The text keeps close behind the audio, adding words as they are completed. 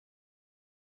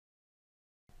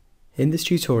In this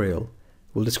tutorial,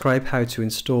 we'll describe how to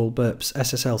install Burp's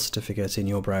SSL certificate in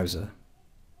your browser.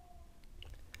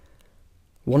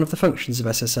 One of the functions of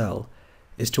SSL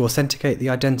is to authenticate the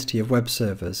identity of web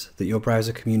servers that your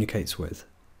browser communicates with,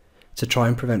 to try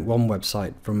and prevent one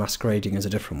website from masquerading as a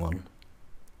different one.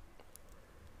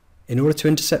 In order to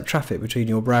intercept traffic between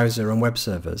your browser and web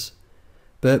servers,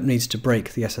 Burp needs to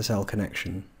break the SSL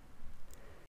connection.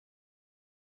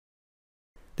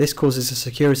 This causes a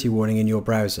security warning in your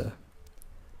browser,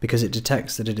 because it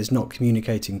detects that it is not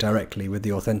communicating directly with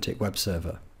the authentic web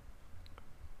server.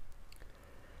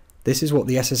 This is what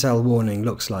the SSL warning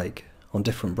looks like on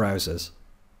different browsers.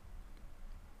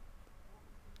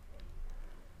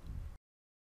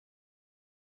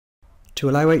 To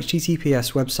allow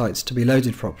HTTPS websites to be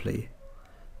loaded properly,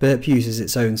 Burp uses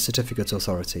its own certificate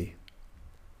authority.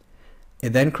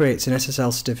 It then creates an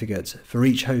SSL certificate for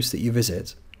each host that you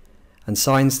visit and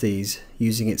signs these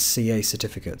using its CA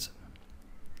certificate.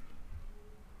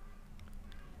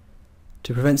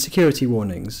 To prevent security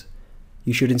warnings,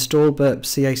 you should install Burp's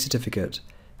CA certificate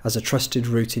as a trusted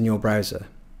root in your browser.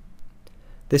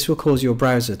 This will cause your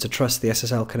browser to trust the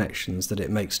SSL connections that it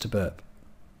makes to Burp.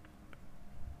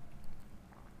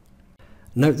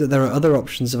 Note that there are other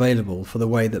options available for the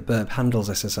way that Burp handles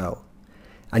SSL,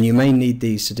 and you may need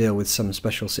these to deal with some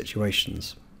special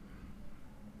situations.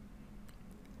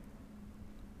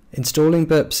 Installing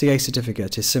Burp's CA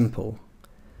certificate is simple,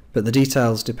 but the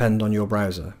details depend on your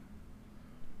browser.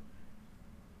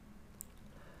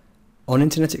 On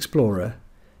Internet Explorer,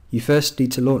 you first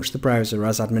need to launch the browser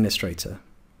as administrator.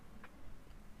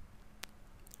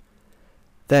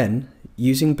 Then,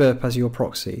 using Burp as your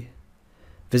proxy,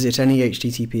 visit any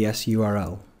HTTPS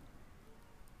URL.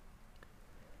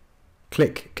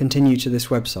 Click Continue to this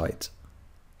website.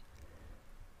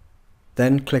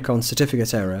 Then click on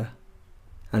Certificate Error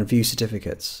and View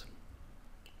Certificates.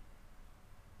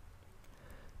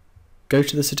 Go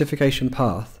to the certification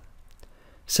path,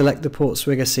 select the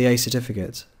Portswigger CA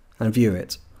certificate and view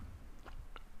it.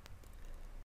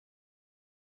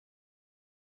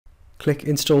 Click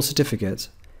Install Certificate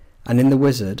and in the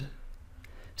wizard,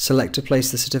 select to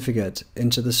place the certificate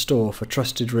into the store for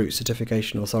Trusted Root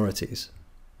Certification Authorities.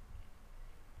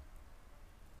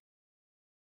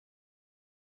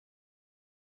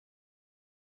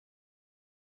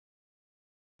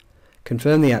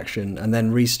 Confirm the action and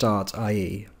then restart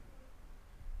IE.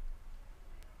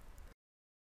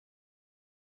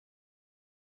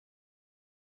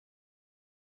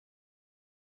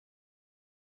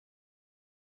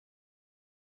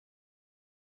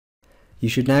 You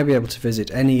should now be able to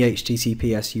visit any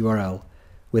HTTPS URL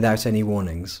without any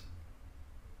warnings.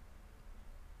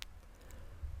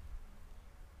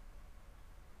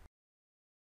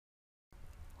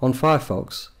 On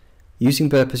Firefox, using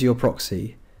Burp as your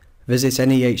proxy, visit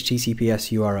any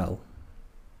HTTPS URL.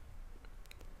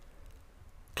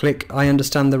 Click I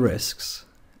understand the risks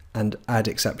and add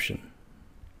exception.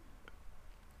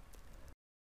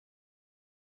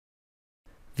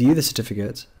 View the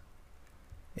certificate.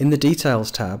 In the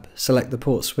Details tab, select the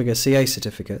Portswigger CA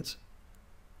certificate,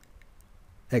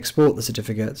 export the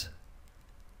certificate,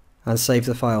 and save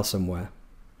the file somewhere.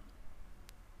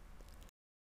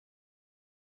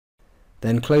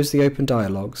 Then close the open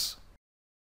dialogues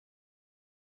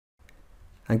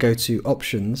and go to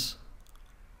Options,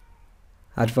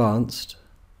 Advanced,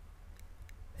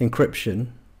 Encryption,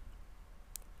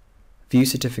 View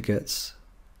Certificates,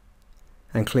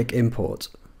 and click Import.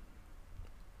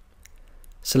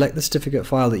 Select the certificate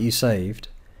file that you saved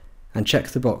and check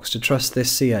the box to trust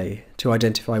this CA to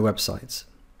identify websites.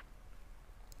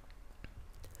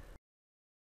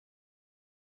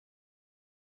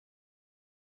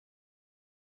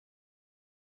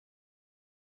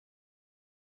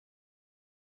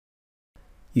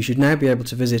 You should now be able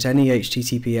to visit any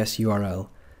HTTPS URL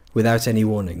without any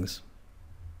warnings.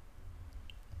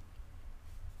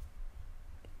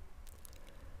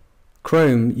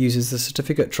 Chrome uses the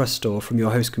certificate trust store from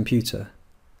your host computer.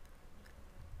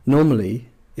 Normally,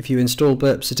 if you install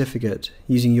Burp certificate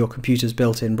using your computer's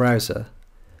built-in browser,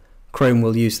 Chrome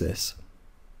will use this.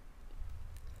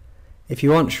 If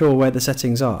you aren't sure where the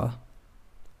settings are,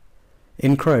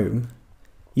 in Chrome,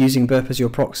 using Burp as your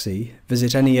proxy,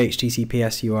 visit any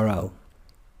HTTPS URL.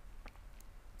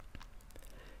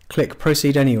 Click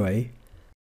Proceed Anyway,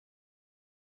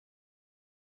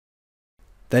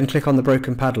 then click on the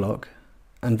broken padlock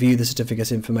and view the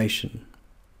certificate information.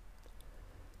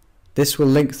 This will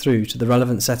link through to the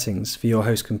relevant settings for your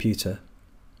host computer.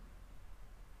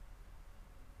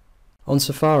 On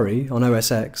Safari on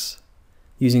OS X,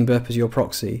 using Burp as your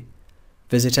proxy,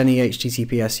 visit any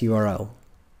HTTPS URL.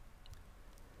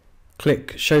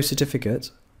 click Show Certificate,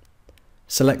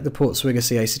 select the Portswigger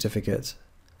CA certificate,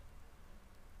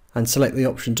 and select the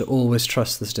option to always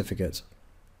trust the certificate.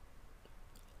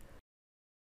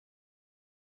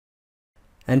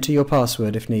 Enter your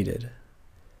password if needed.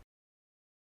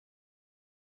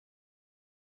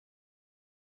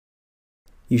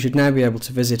 You should now be able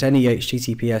to visit any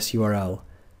HTTPS URL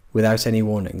without any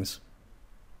warnings.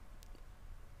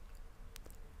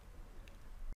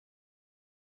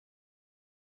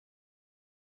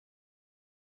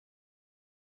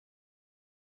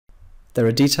 There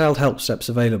are detailed help steps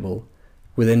available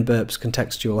within Burp's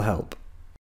contextual help.